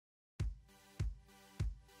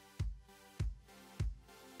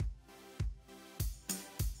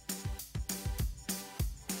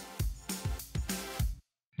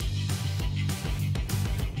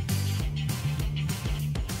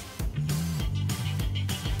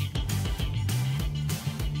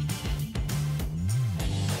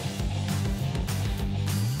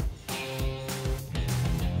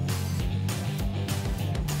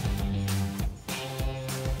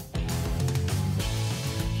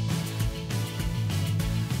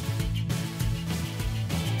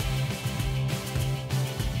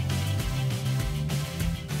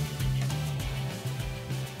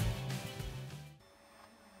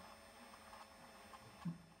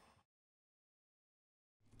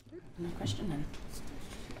No question then.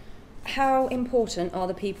 How important are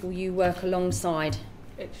the people you work alongside?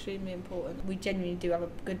 Extremely important. We genuinely do have a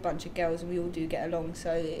good bunch of girls and we all do get along,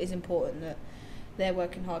 so it is important that they're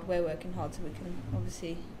working hard, we're working hard, so we can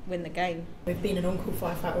obviously win the game. With being an on-call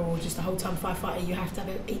firefighter or just a whole-time firefighter, you have to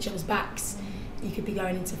have each other's backs. You could be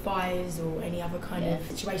going into fires or any other kind of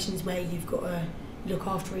situations where you've got to look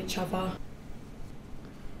after each other.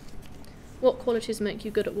 What qualities make you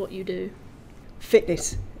good at what you do?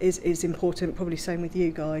 Fitness is important, probably same with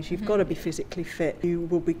you guys. You've got to be physically fit. You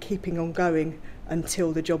will be keeping on going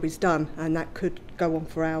until the job is done, and that could go on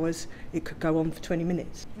for hours, it could go on for 20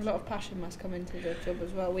 minutes. A lot of passion must come into the job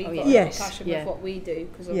as well. We've got a lot of passion with what we do,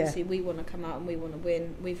 because obviously we want to come out and we want to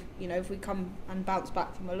win. If we come and bounce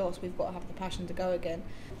back from a loss, we've got to have the passion to go again.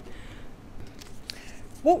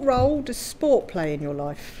 What role does sport play in your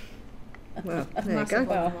life? Well, there you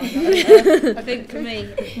go. I think for me,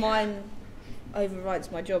 mine overrides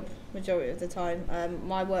my job majority of the time.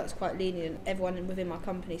 My work's quite lenient. Everyone within my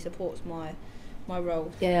company supports my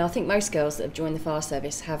role. Yeah, I think most girls that have joined the fire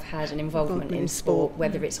service have had an involvement in sport,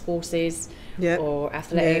 whether it's horses or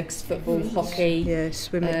athletics, football, hockey,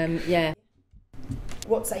 swimming.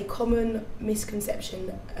 What's a common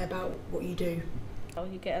misconception about what you do?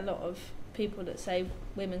 You get a lot of people that say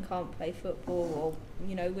women can't play football,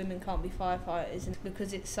 or women can't be firefighters, and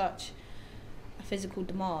because it's such a physical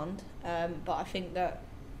demand. But I think that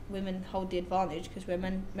women hold the advantage because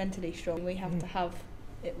we're mentally strong. We have to have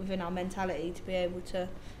it within our mentality to be able to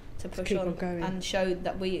push on and show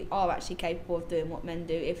that we are actually capable of doing what men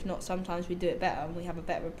do. If not, sometimes we do it better and we have a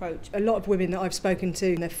better approach. A lot of women that I've spoken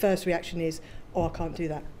to, their first reaction is, oh, I can't do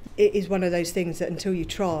that. It is one of those things that until you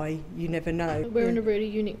try, you never know. We're in a really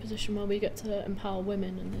unique position where we get to empower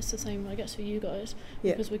women, and it's the same, I guess, for you guys,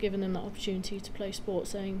 because we're giving them that opportunity to play sport,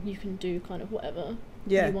 saying you can do kind of whatever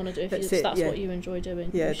you want to do. If that's what you enjoy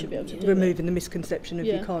doing, you should be able to do it. Removing the misconception of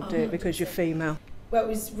you can't do it because you're female. Well, it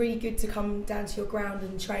was really good to come down to your ground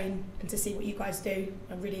and train and to see what you guys do.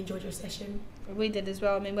 I really enjoyed your session. We did as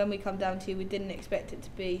well. I mean, when we come down to you, we didn't expect it to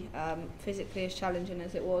be physically as challenging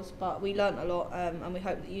as it was, but we learnt a lot, and we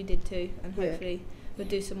hope that you did too, and hopefully we'll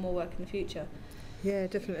do some more work in the future. Yeah,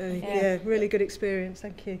 definitely. Yeah, really good experience.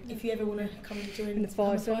 Thank you. If you ever want to come and join in the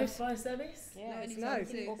fire service, let us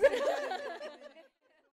know.